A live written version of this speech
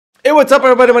Hey, what's up,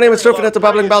 everybody? My name is Trophy, that's the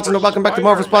Babbling Bouncing, and welcome back to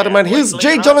Marvel Spider-Man. Here's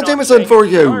J. Jonah Jameson for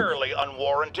you. Entirely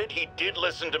unwarranted. He did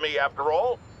listen to me after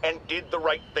all, and did the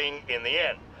right thing in the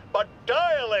end. But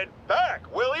dial it back,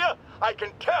 will ya? I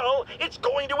can tell it's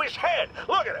going to his head.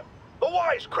 Look at him. The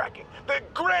wisecracking, the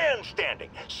grandstanding,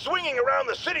 swinging around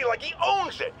the city like he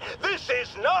owns it. This is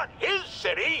not his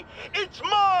city, it's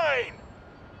mine.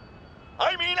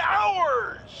 I mean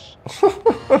ours.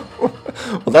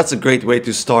 Well, that's a great way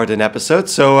to start an episode.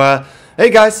 So, hey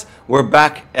guys, we're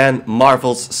back in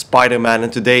Marvel's Spider-Man,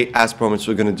 and today, as promised,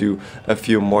 we're gonna do a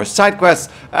few more side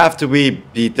quests after we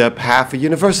beat up half a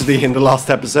university in the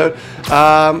last episode.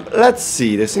 Let's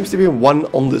see, there seems to be one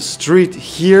on the street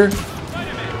here.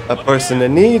 A person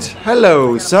in need.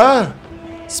 Hello, sir.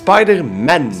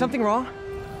 Spider-Man. Something wrong?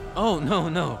 Oh,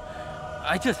 no.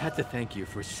 I just had to thank you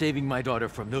for saving my daughter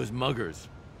from those muggers.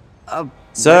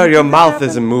 Sir, your mouth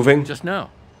isn't moving. Just now.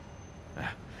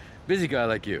 Busy guy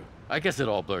like you. I guess it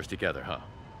all blurs together, huh?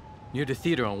 Near the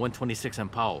theater on 126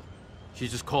 and Powell. She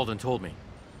just called and told me.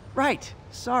 Right.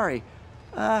 Sorry.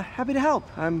 Happy to help.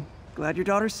 I'm glad your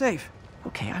daughter's safe.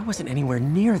 Okay, I wasn't anywhere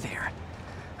near there.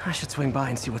 I should swing by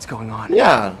and see what's going on.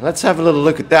 Yeah, let's have a little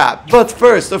look at that. But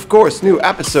first, of course, new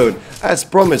episode, as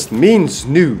promised, means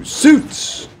new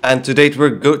suits. And today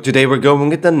we're going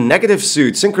with the negative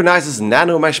suit. Synchronizes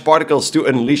nanomesh particles to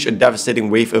unleash a devastating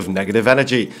wave of negative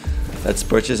energy. Let's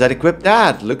purchase and equip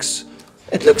that.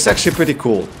 It looks actually pretty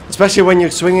cool. Especially when you're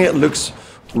swinging it, looks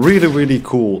really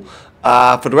cool.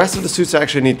 For the rest of the suits, I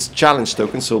actually need challenge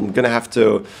tokens, so I'm gonna have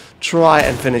to try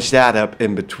and finish that up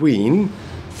in between.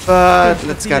 But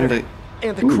let's kind of...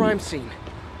 And the crime scene.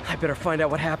 I better find out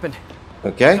what happened.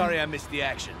 Okay. Sorry I missed the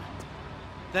action.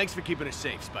 Thanks for keeping us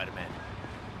safe, Spider-Man.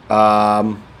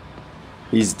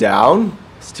 He's down.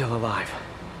 Still alive.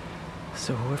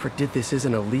 So whoever did this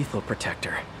isn't a lethal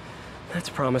protector. That's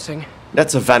promising.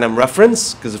 That's a Venom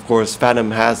reference, because of course Venom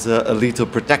has a lethal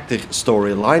protector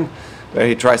storyline, where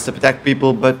he tries to protect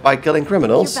people but by killing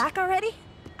criminals. You're back already?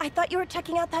 I thought you were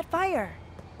checking out that fire.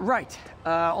 Right.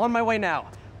 On my way now.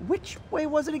 Which way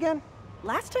was it again?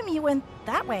 Last time you went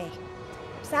that way.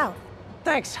 South.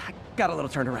 Thanks. I got a little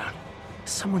turned around.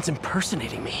 Someone's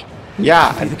impersonating me.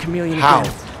 Yeah, and the chameleon how?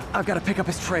 Again. I've got to pick up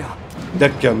his trail. The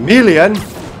chameleon?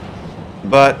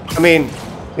 But, I mean,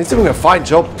 he's doing a fine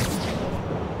job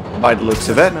by the looks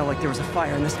of it. Smell like there was a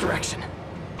fire in this direction.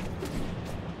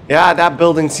 Yeah, that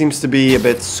building seems to be a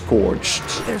bit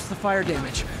scorched. There's the fire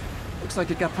damage. Looks like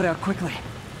it got put out quickly.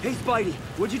 Hey, Spidey,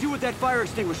 what'd you do with that fire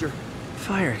extinguisher?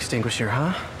 Fire extinguisher,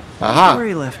 huh? Aha. Where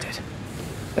he left it.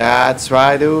 That's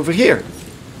right over here.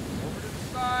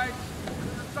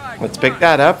 Let's pick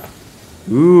that up.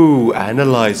 Ooh,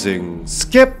 analyzing.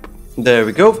 Skip. There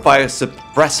we go. Fire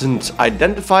suppressant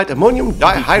identified. Ammonium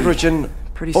dihydrogen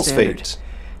Pretty phosphate. Standard.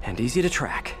 And easy to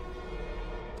track.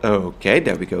 Okay,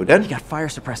 there we go then. He got fire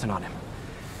suppressant on him.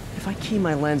 If I key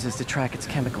my lenses to track its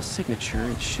chemical signature,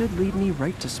 it should lead me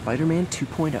right to Spider-Man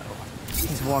 2.0.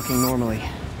 He's walking normally.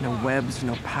 No webs,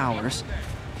 no powers.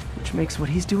 Which makes what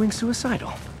he's doing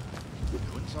suicidal.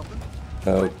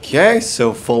 Okay,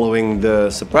 so following the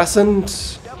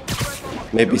suppressant.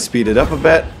 Maybe speed it up a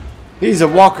bit. He's a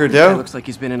walker though. Looks like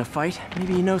he's been in a fight.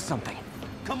 Maybe he knows something.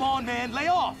 Come on, man, lay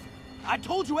off! I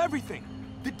told you everything.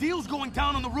 The deal's going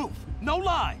down on the roof. No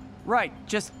lie. Right,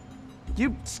 just...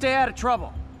 you stay out of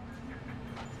trouble.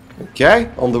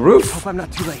 Okay, on the roof. Hope I'm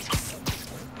not too late.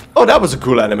 Oh, that was a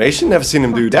cool animation. Never seen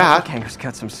him do that. Kanger's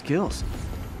got some skills.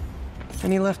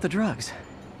 And he left the drugs.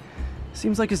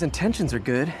 Seems like his intentions are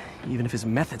good, even if his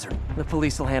methods are... The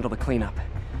police will handle the cleanup.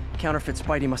 Counterfeit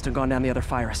Spidey must have gone down the other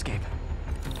fire escape.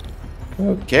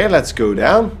 Okay, let's go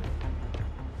down.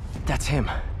 That's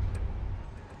him.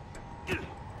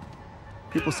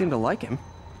 People seem to like him.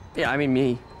 Yeah, I mean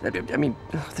me. I mean,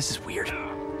 this is weird.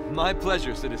 My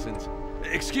pleasure, citizens.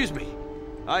 Excuse me.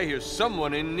 I hear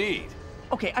someone in need.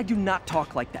 Okay, I do not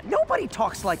talk like that. Nobody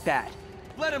talks like that.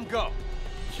 Let him go.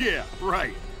 Yeah,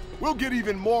 right. We'll get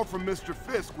even more from Mr.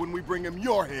 Fisk when we bring him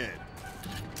your head.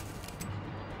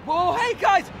 Whoa, hey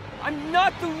guys! I'm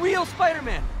not the real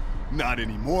Spider-Man. Not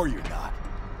anymore, you're not.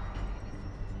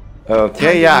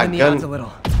 Okay, yeah, gun.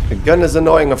 The gun is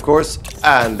annoying, of course.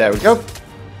 And there we go.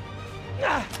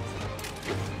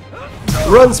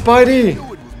 Run, Spidey!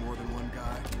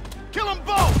 Kill them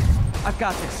both! I've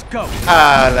got this. Go.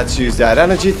 Let's use that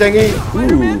energy thingy.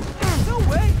 Ooh. No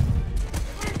way!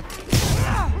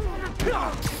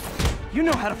 You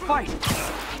know how to fight.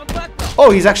 Oh,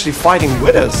 he's actually fighting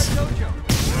with us.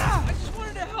 I just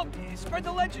wanted to help spread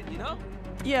the legend, you know?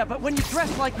 Yeah, but when you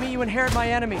dress like me, you inherit my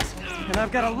enemies. And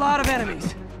I've got a lot of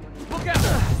enemies. Look out!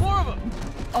 4 of them!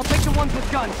 I'll take the ones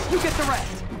with guns. You get the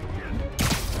rest.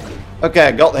 Okay,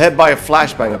 I got hit by a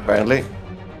flashbang apparently.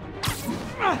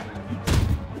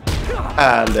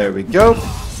 And there we go.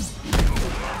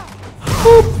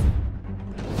 Boop.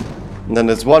 And then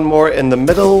there's one more in the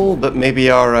middle, but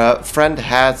maybe our friend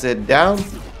has it down.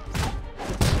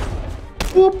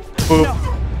 Boop, boop. No.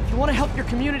 If you want to help your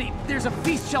community, there's a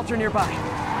feast shelter nearby.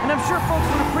 And I'm sure folks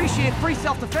would appreciate free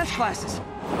self-defense classes.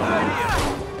 Good idea.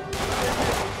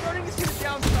 Starting to see the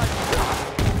downside.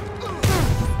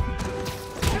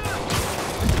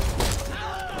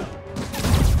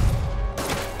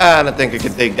 And I think I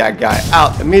can take that guy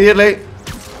out immediately.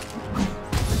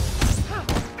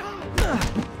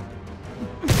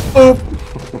 Oop.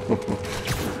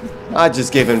 I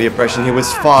just gave him the impression he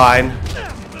was fine.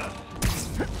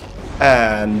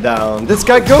 And down this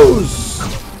guy goes.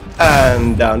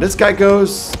 And down this guy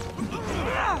goes.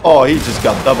 Oh, he just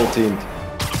got double teamed.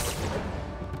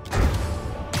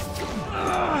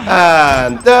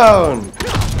 And down.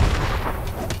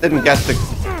 Didn't get to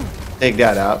take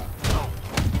that out.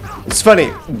 It's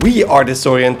funny, we are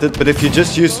disoriented, but if you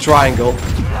just use triangle...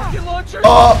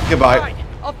 Oh, goodbye.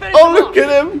 Oh, look at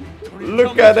him!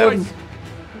 Look at him!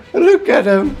 Look at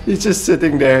him! He's just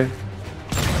sitting there.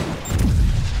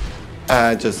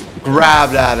 Just grab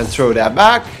that and throw that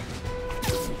back.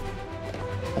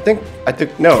 I think I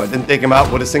took... No, I didn't take him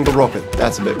out with a single rocket.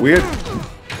 That's a bit weird.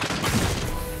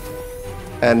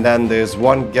 And then there's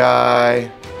one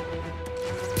guy...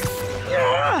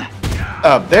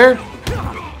 up there.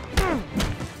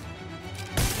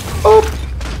 Oh!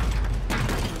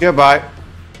 Goodbye.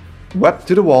 Web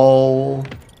to the wall.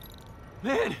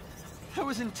 Man, that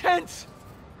was intense.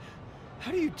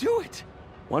 How do you do it?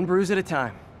 One bruise at a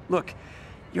time. Look,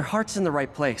 your heart's in the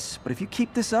right place, but if you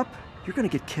keep this up, you're gonna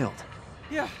get killed.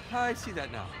 Yeah, I see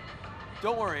that now.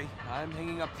 Don't worry, I'm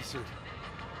hanging up the suit.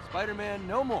 Spider-Man,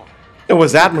 no more. It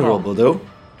was admirable, though.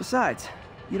 Besides,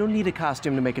 you don't need a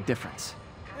costume to make a difference.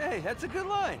 Hey, that's a good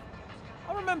line.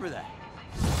 I'll remember that.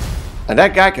 And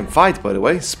that guy can fight, by the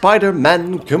way.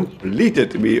 Spider-Man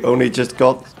completed. We only just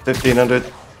got 1500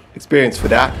 experience for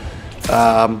that.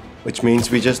 Which means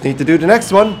we just need to do the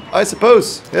next one, I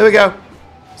suppose. Here we go.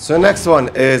 So next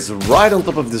one is right on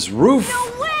top of this roof.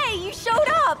 No way! You showed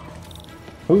up!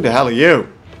 Who the hell are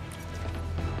you?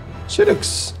 She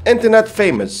looks internet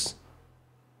famous.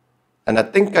 And I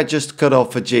think I just cut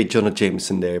off a J. Jonah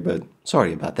Jameson there, but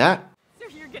sorry about that. So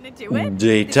you're gonna do it?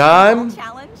 Daytime. This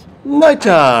challenge?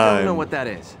 Nighttime. I don't know what that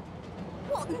is.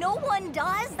 Well, no one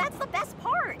does. That's the best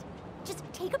part. Just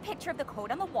take a picture of the code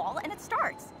on the wall and it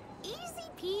starts. Easy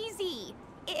peasy.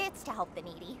 It's to help the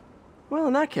needy. Well,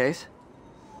 in that case...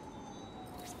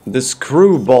 The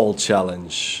Screwball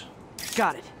Challenge.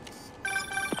 Got it.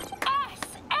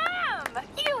 SM!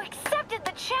 You accepted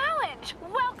the challenge!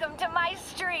 Welcome to my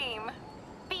stream!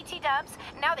 BT Dubs,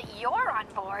 now that you're on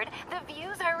board, the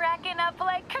views are racking up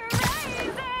like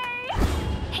crazy!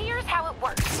 Here's how it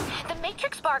works. The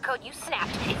Matrix barcode you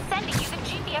snapped is sending you the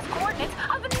GPS coordinates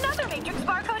of another Matrix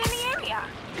barcode in the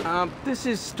area. This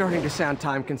is starting to sound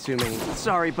time-consuming.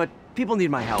 Sorry, but people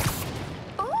need my help.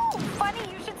 Ooh, funny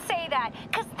you should say that,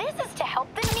 because this is to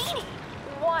help the needy.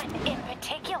 One in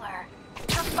particular.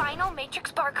 Your final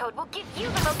Matrix barcode will give you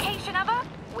the location of a...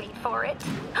 Wait for it.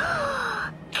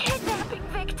 Kidnapping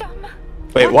victim.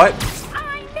 Wait, what?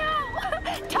 I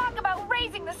know! Talk about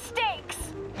raising the stakes!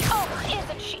 Oh,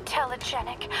 isn't she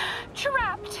telegenic?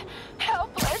 Trapped?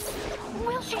 Helpless?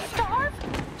 Will she starve?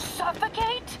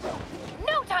 Suffocate?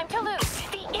 No time to lose!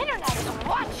 The internet is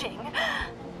watching!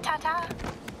 Ta-ta.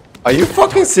 Are you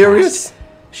fucking serious?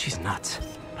 She's nuts.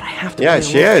 But I have to... Yeah, play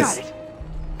she along. is. Got it.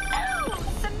 Oh,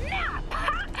 snap!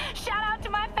 Shout out to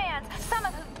my fans, some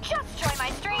of who just joined my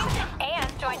stream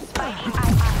and joined Spidey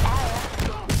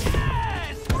IRL.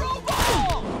 Yes! Throw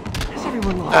ball! Has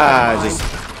everyone lost? Just...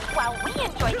 While we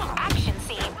enjoy the action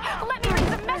scene, let me read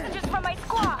some messages from my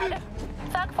squad.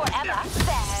 Thug Forever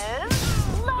says,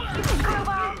 "Love you,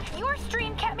 Screwball. Your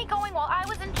stream kept me going while I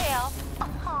was in jail."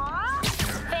 Aww.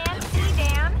 Fancy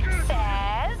Dan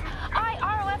says, "I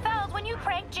ROFL'd when you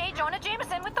pranked J. Jonah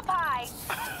Jameson with the pie."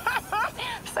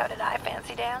 So did I,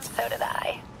 Fancy Dan. So did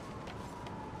I.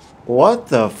 What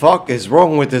the fuck is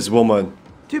wrong with this woman?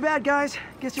 Too bad, guys.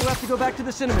 Guess you'll have to go back to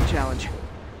the cinnamon challenge.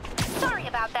 Sorry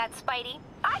about that, Spidey.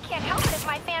 I can't help it if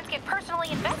my fans get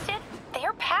personally invested.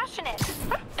 They're passionate.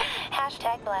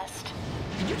 Hashtag blessed.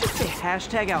 Did you just say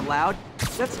hashtag out loud?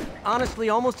 That's honestly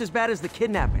almost as bad as the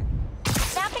kidnapping.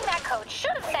 Snapping that code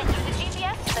should have sent you the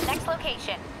GPS to the next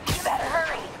location. You better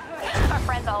hurry. Our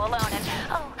friend's all alone and,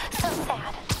 oh, so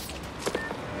sad.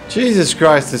 Jesus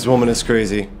Christ, this woman is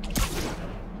crazy.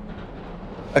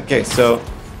 Okay, so...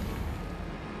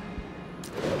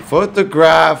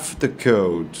 Photograph the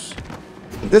code.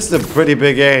 This is a pretty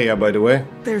big area, by the way.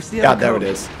 There's the Yeah, other there code. it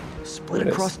is. Split There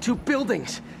it across is. 2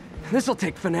 buildings. This'll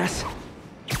take finesse.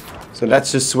 So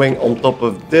let's just swing on top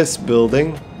of this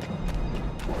building.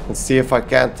 And see if I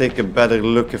can take a better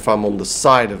look if I'm on the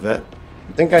side of it.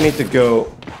 I think I need to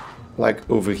go like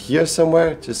over here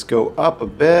somewhere. Just go up a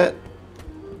bit.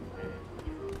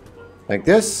 Like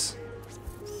this.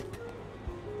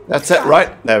 That's it,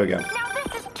 right? There we go. Now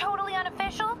this is totally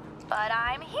unofficial, but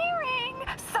I'm hearing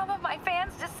some of my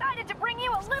fans decided to bring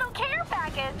you a little care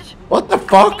package. What the I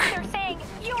fuck? think they're saying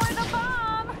you're the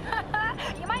bomb.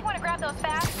 You might want to grab those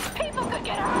fast. People could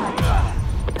get hurt.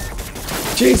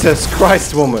 Jesus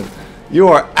Christ, woman. You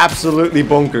are absolutely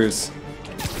bonkers.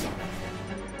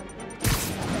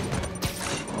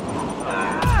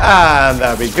 And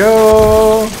there we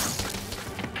go.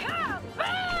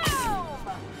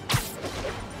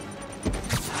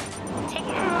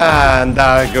 And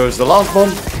there goes the last one.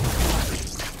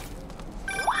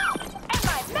 Wow! And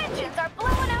my mentions are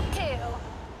blowing up too.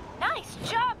 Nice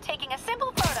job taking a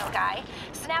simple photo, guy.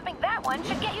 Snapping that one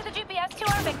should get you the GPS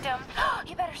to our victim.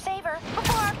 You better save her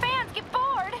before our fans get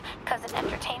bored. Cause in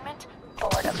entertainment,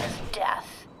 boredom is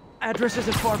death. Address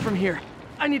isn't far from here.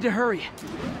 I need to hurry.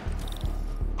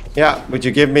 Yeah, would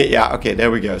you give me... Yeah, okay, there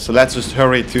we go. So let's just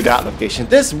hurry to that location.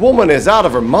 This woman is out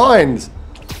of her mind.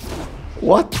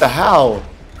 What the hell?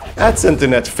 That's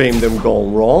internet famedom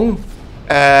gone wrong.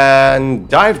 And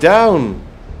dive down.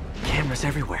 Cameras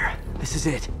everywhere. This is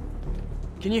it.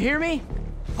 Can you hear me?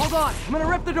 Hold on. I'm gonna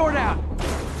rip the door down.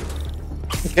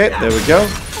 Okay, there we go.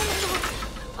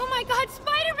 Oh my God,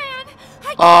 Spider-Man!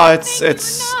 Ah,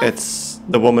 it's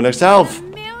the woman herself.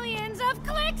 Millions of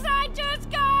clicks I just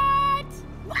got!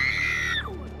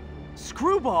 Wow!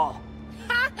 Screwball.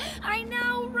 Ha! I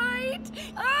know, right?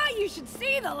 Oh, you should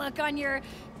see the look on your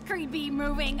creepy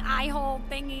moving eye hole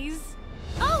thingies.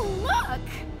 Oh, look!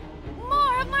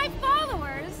 More of my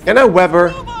followers! Can I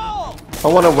Weber? Screwball! I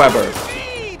want a Weber.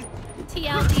 Speed!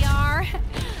 TLDR,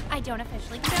 I don't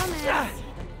officially film this.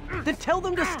 Then tell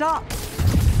them to stop.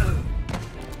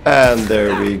 And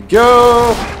there we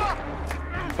go.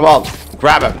 Come on,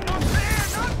 grab him.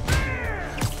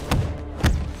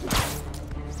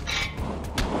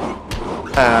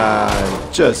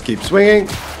 And just keep swinging.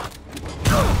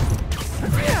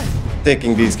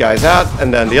 Taking these guys out.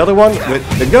 And then the other one with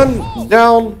the gun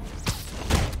down.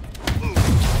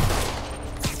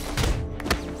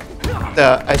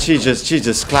 And she's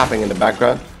just clapping in the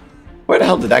background. Where the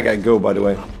hell did that guy go, by the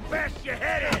way? Bash your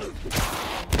head in!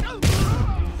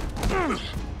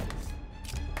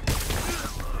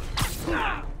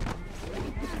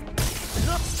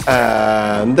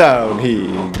 And down he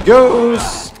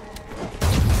goes.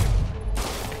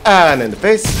 And in the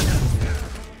face.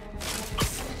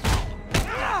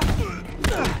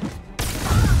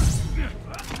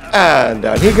 And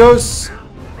down he goes.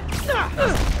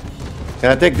 Can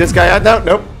I take this guy out now?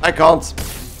 Nope, I can't.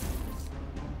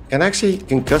 Can I actually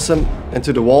concuss him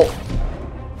into the wall?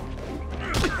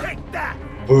 Take that!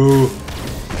 Boo.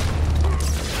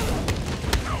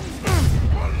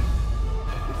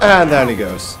 And down he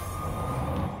goes.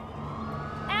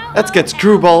 Let's get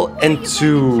Screwball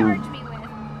into...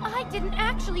 I didn't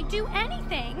actually do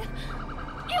anything.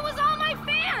 It was all my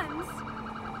fans.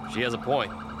 She has a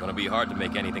point. Gonna be hard to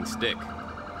make anything stick.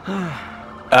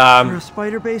 For a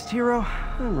spider-based hero,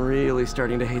 I'm really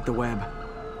starting to hate the web.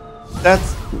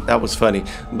 That was funny,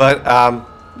 but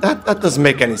that doesn't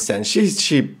make any sense.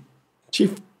 She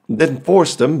didn't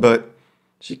force them, but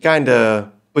she kind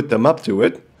of put them up to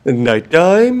it.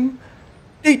 Nighttime,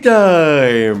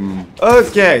 daytime.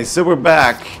 Okay, so we're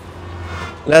back.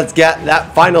 Let's get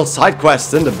that final side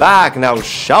quest in the bag now,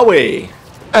 shall we?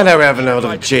 And now we have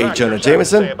another J. Jonah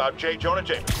Jameson. About J. Jonah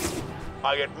Jameson.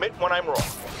 I admit when I'm wrong.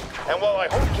 And while I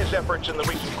hoped his efforts in the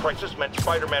recent crisis meant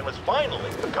Spider-Man was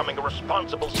finally becoming a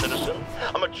responsible citizen,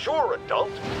 a mature adult,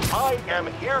 I am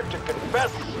here to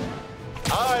confess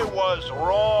I was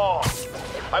wrong.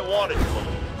 I wanted to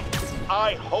believe.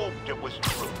 I hoped it was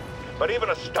true. But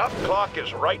even a stop clock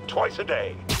is right twice a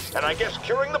day. And I guess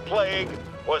curing the plague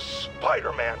was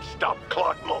Spider-Man's stop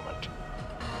clock moment.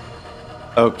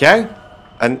 Okay.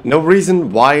 And no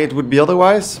reason why it would be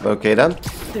otherwise? Okay then.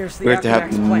 There's the We're to have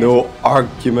Alchemax plant. no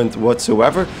argument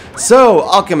whatsoever. So,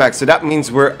 Alchemax, so that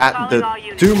means we're at the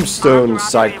Tombstone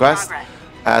side quest.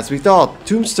 As we thought,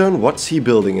 Tombstone, what's he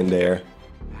building in there?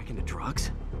 Back into drugs?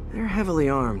 They're heavily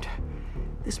armed.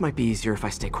 This might be easier if I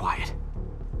stay quiet.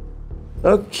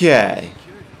 Okay.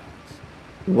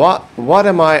 What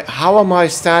am I, how am I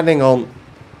standing on...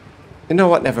 You know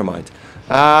what, never mind.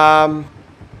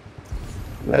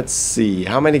 Let's see,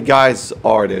 how many guys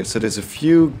are there? So there's a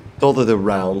few dotted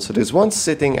around. So there's one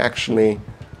sitting actually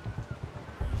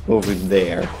over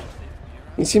there.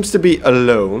 He seems to be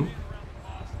alone.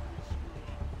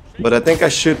 But I think I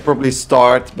should probably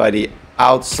start by the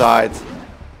outside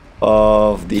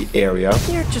of the area.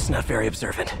 You're just not very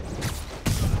observant.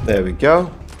 There we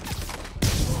go.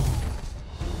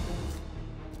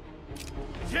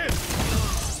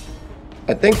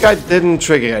 I think I didn't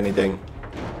trigger anything.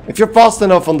 If you're fast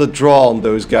enough on the draw on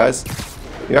those guys,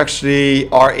 you actually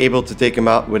are able to take them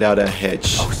out without a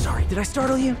hitch. Oh, sorry. Did I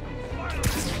startle you?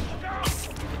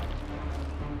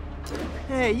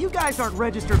 Hey, you guys aren't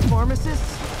registered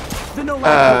pharmacists. The no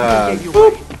lab gave you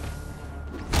away.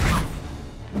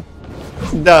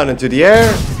 Down into the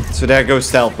air. So there goes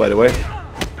stealth, by the way.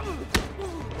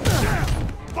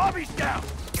 Bobby's down.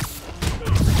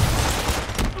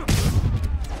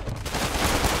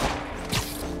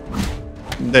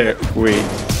 There we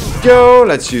go.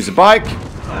 Let's use a bike.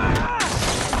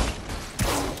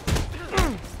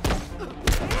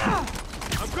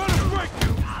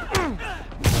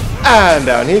 And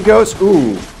down he goes.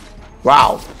 Ooh.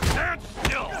 Wow. Stand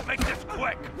still. Make this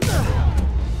quick.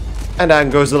 And down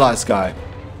goes the last guy.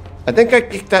 I think I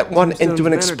kicked that one into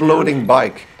an exploding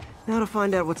bike. Now to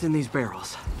find out what's in these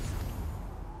barrels.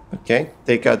 Okay,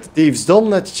 take out the thieves done.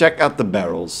 Let's check out the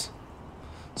barrels.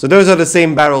 So those are the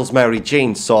same barrels Mary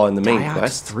Jane saw in the main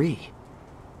quest. 3.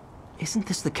 Isn't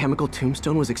this the chemical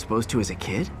Tombstone was exposed to as a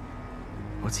kid?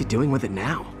 What's he doing with it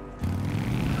now?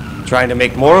 Trying to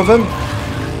make more of them?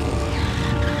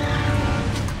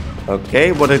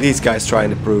 Okay, what are these guys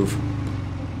trying to prove?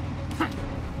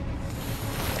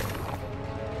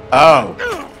 Oh.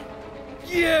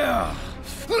 Yeah.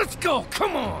 Let's go.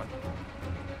 Come on.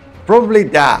 Probably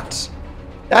that.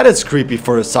 That is creepy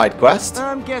for a side quest.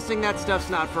 I'm guessing that stuff's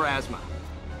not for asthma.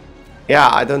 Yeah,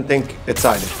 I don't think it's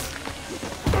either.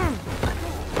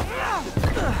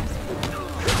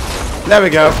 There we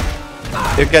go.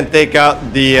 You can take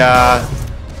out the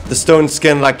stone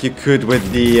skin like you could with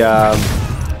the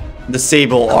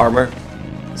sable armor.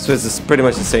 So it's pretty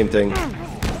much the same thing.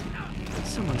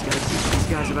 Someone's gotta teach these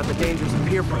guys about the dangers of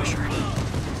peer pressure.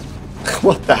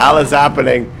 What the hell is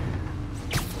happening?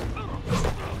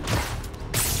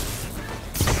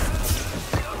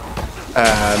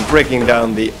 And breaking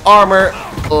down the armor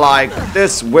like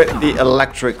this with the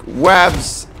electric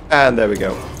webs. And there we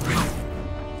go.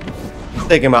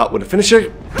 Take him out with a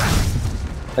finisher.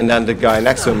 And then the guy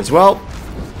next to him as well.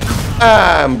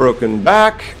 And broken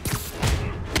back.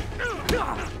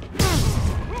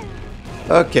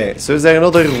 Okay, so is there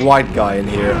another white guy in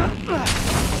here?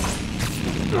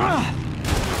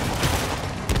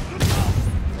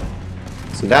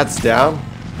 So that's down.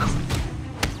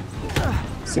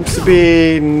 Seems to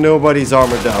be nobody's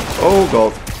armored up. Oh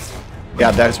god.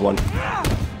 Yeah, there's one.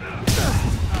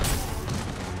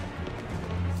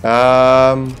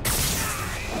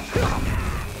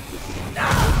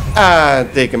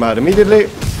 And take him out immediately.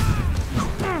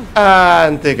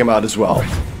 And take him out as well.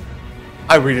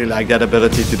 I really like that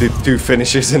ability to do 2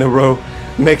 finishes in a row.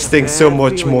 Makes things so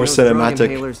much more cinematic.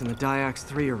 Inhalers and the Diox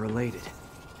 3 are related.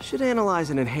 Should analyze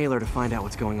an inhaler to find out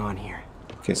what's going on here.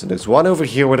 Okay, so there's one over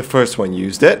here where the first one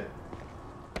used it.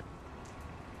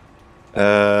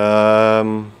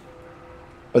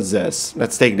 What's this?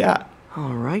 Let's take that.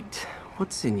 Alright,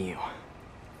 what's in you?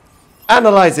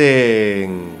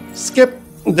 Analyzing. Skip.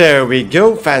 There we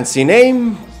go. Fancy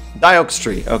name. Diox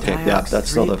 3. Okay, Diox yeah,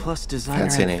 that's 3 not a plus designer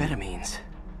fancy name. amphetamines.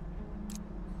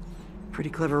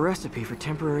 Pretty clever recipe for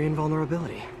temporary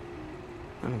invulnerability.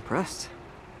 I'm impressed.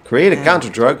 Create a counter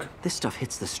drug. This stuff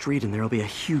hits the street and there'll be a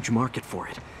huge market for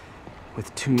it.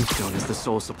 With Tombstone as the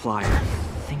sole supplier, I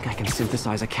think I can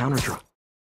synthesize a counter drug.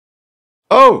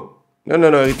 Oh! No,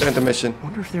 return to mission.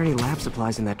 Wonder if there are any lab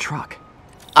supplies in that truck.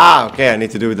 Ah, okay, I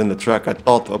need to do it in the truck. I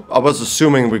was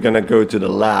assuming we're gonna go to the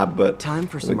lab, but... Time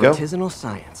for some artisanal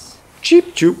science.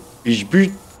 Cheep, choop, bish,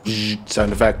 bish,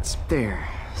 sound effects. There.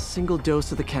 Single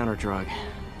dose of the counter drug.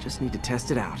 Just need to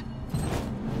test it out.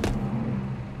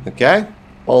 Okay.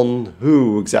 On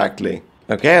who exactly?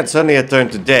 Okay, and suddenly I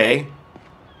turned to day.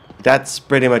 That's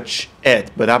pretty much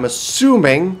it. But I'm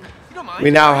assuming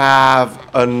we now have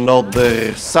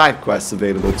another side quest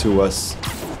available to us.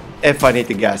 If I need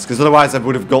to guess. Because otherwise I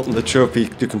would have gotten the trophy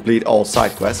to complete all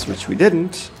side quests, which we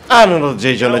didn't. And another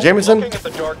J. Jonah Jameson. Looking at the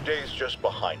dark days just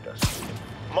behind us,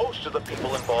 most of the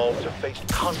people involved have faced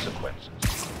consequences.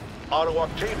 Otto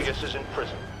Octavius is in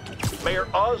prison. Mayor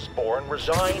Osborn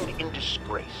resigned in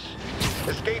disgrace.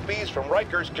 Escapees from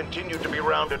Rikers continue to be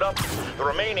rounded up. The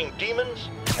remaining demons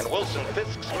and Wilson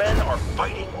Fisk's men are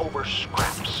fighting over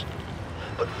scraps.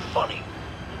 But funny,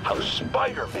 how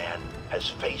Spider-Man has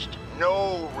faced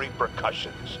no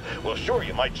repercussions. Well, sure,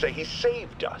 you might say he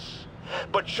saved us.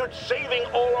 But should saving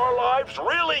all our lives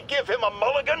really give him a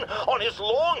mulligan on his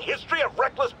long history of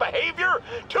reckless behavior?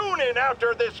 Tune in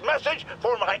after this message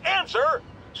for my answer.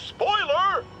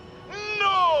 Spoiler,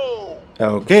 no!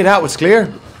 Okay, that was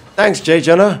clear. Thanks, J.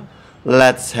 Jonah.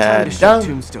 Let's head down.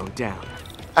 Tombstone down.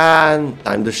 And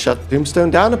time to shut Tombstone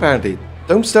down, apparently.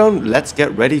 Tombstone, let's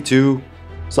get ready to...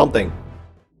 something.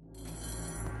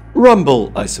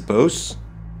 Rumble, I suppose.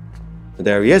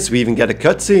 There he is, we even get a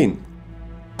cutscene.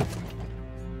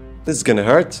 This is gonna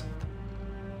hurt.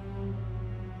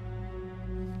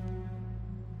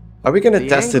 Are we gonna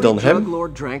test it on him? The drug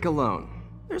lord drank alone.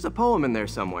 There's a poem in there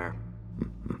somewhere.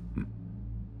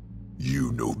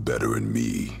 You know better than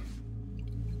me.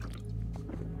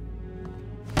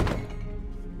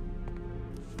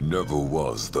 Never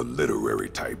was the literary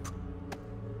type.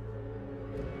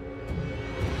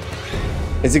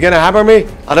 Is he gonna hammer me?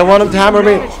 I don't want him to hammer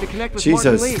me.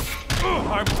 Jesus.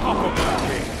 I'm top of my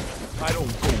game. I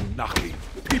don't go knocking.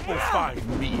 People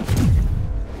find me.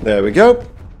 There we go.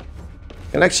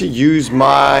 Can actually use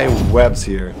my webs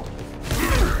here.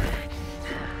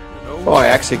 Oh, I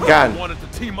actually can. Wanted to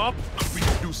team up? We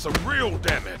can do some real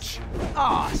damage.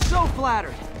 Ah, so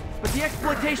flattered. But the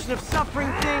exploitation of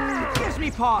suffering thing gives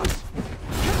me pause.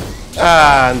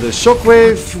 And the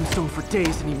shockwave. Tombstone for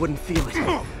days and he wouldn't feel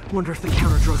it. Wonder if the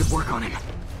counter drug would work on him.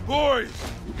 Boys,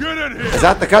 get in here. Is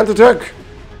that the counter drug?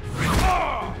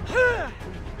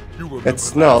 You remember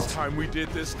It's last not. time we did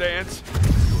this dance?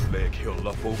 Your leg healed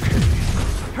up okay.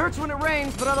 Hurts when it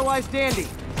rains, but otherwise dandy.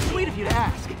 Sweet of you to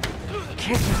ask.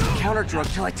 Can't use the counter drug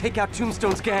till I take out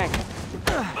Tombstone's gang.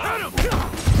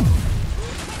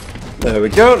 There we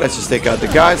go. Let's just take out the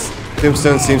guys.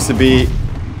 Tombstone seems to be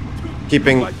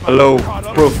keeping a low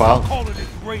profile. Calling it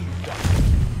grave dust.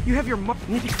 You have your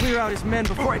need to clear out his men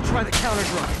before I try the counter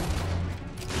drug.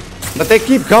 But they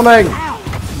keep coming. Ow!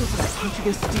 Feels like punching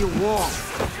a steel wall.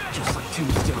 Just like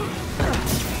Tombstone.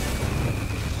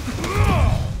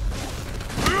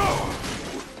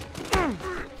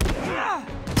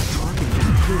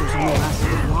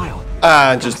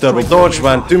 And just double dodge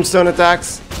when Tombstone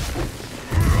attacks.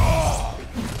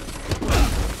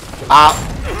 Ah.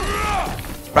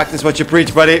 Practice what you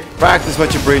preach, buddy. Practice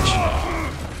what you preach.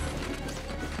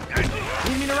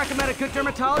 Need me to recommend a good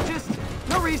dermatologist?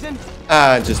 No reason.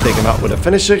 And just take him out with a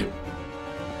finisher.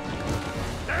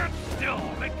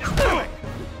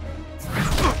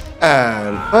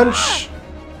 And punch.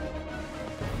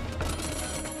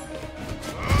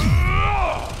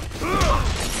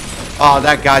 Oh,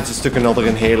 that guy just took another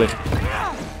inhaler.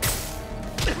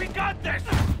 We got this.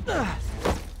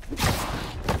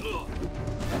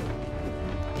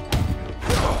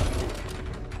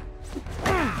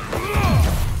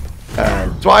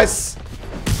 And twice.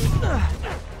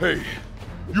 Hey,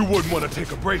 you wouldn't want to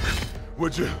take a break,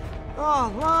 would you?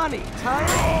 Oh, Lonnie, tired?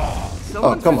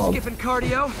 Someone's come been on. skipping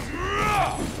cardio.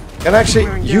 Can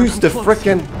actually use the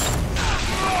frickin'.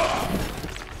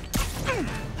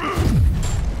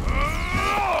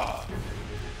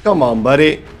 Come on,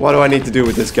 buddy. What do I need to do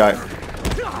with this guy?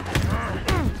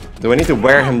 Do I need to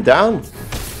wear him down?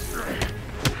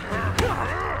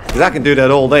 Because I can do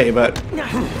that all day, but...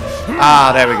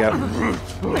 Ah, there we go.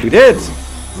 We did!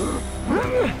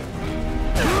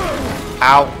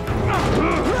 Ow.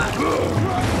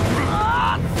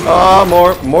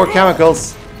 Oh, more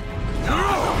chemicals.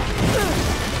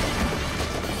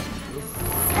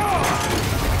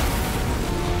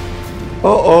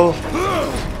 Uh-oh.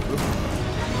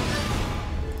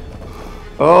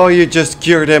 Oh, you just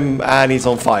cured him and he's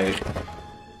on fire.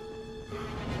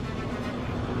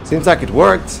 Seems like it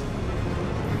worked.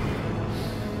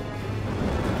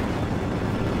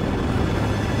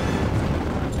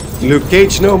 Luke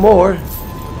Cage no more.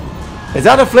 Is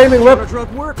that a flaming whip?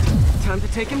 Drug worked. Time to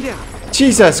take him down.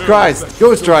 Jesus Christ.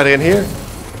 Ghost Rider in here.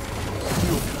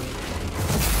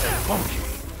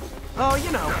 Oh,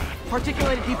 you know,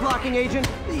 particulated deblocking agent,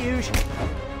 the usual.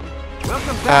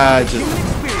 Welcome back to the human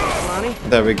experience, Lonnie.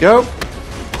 There we go.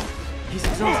 He's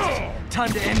exhausted.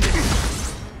 Time to end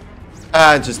this.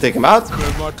 Just take him out.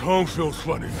 Man, my tongue feels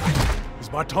funny.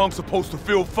 Is my tongue supposed to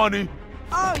feel funny?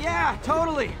 Oh yeah,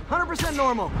 totally. 100%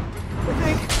 normal. I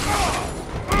think.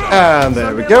 And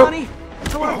there we Someday, go. Lonnie,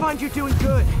 I want to find you doing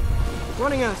good.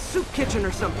 Running a soup kitchen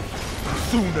or something. As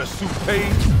soon as soup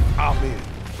pays, I'm in.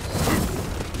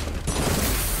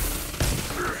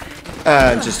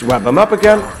 And just wrap him up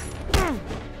again.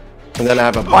 And then I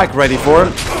have a bike ready for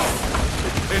him.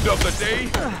 End of the day,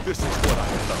 this is what I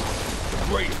love.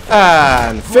 Great.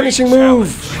 And finishing move.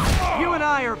 You and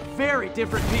I I are very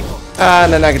different people.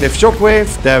 And a negative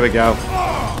shockwave. There we go.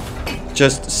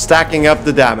 Just stacking up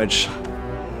the damage.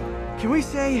 Can we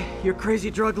say your crazy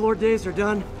drug lord days are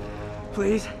done?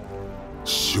 Please?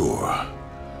 Sure.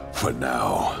 For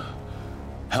now.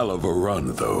 Hell of a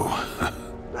run, though.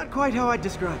 Not quite how I'd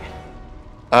describe it.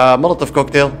 Molotov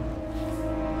cocktail.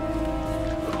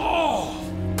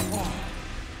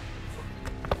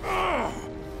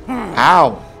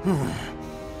 Ow.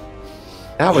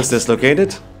 How was this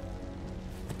located?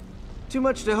 Too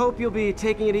much to hope you'll be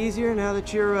taking it easier now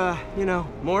that you're, you know,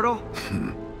 mortal?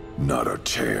 Not a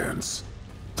chance.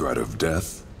 Threat of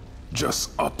death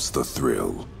just ups the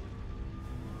thrill.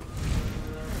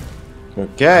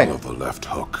 Okay. Hell of a left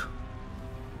hook.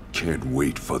 Can't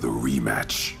wait for the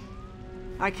rematch.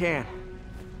 I can.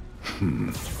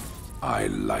 I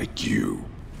like you.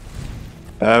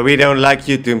 We don't like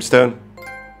you, Tombstone.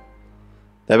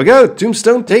 There we go,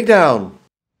 Tombstone takedown.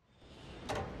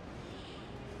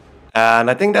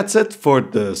 And I think that's it for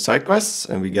the side quests,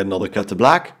 and we get another cut to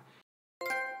black.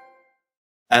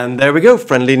 And there we go,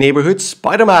 friendly neighborhood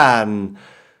Spider-Man.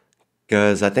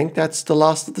 Because I think that's the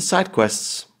last of the side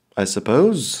quests, I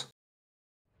suppose.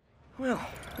 Well,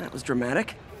 that was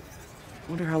dramatic.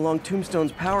 Wonder how long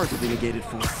Tombstone's powers will be negated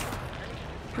for.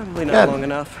 Probably not long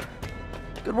enough.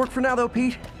 Good work for now, though,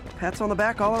 Pete. Pats on the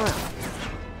back all around.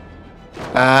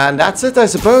 And that's it, I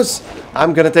suppose.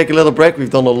 I'm gonna take a little break. We've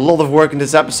done a lot of work in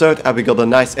this episode, and we got a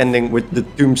nice ending with the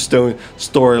Tombstone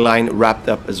storyline wrapped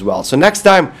up as well. So next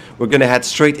time, we're gonna head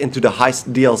straight into the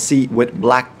Heist DLC with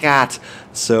Black Cat.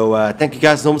 So thank you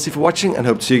guys enormously for watching, and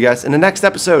hope to see you guys in the next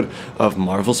episode of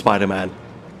Marvel Spider-Man.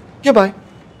 Goodbye.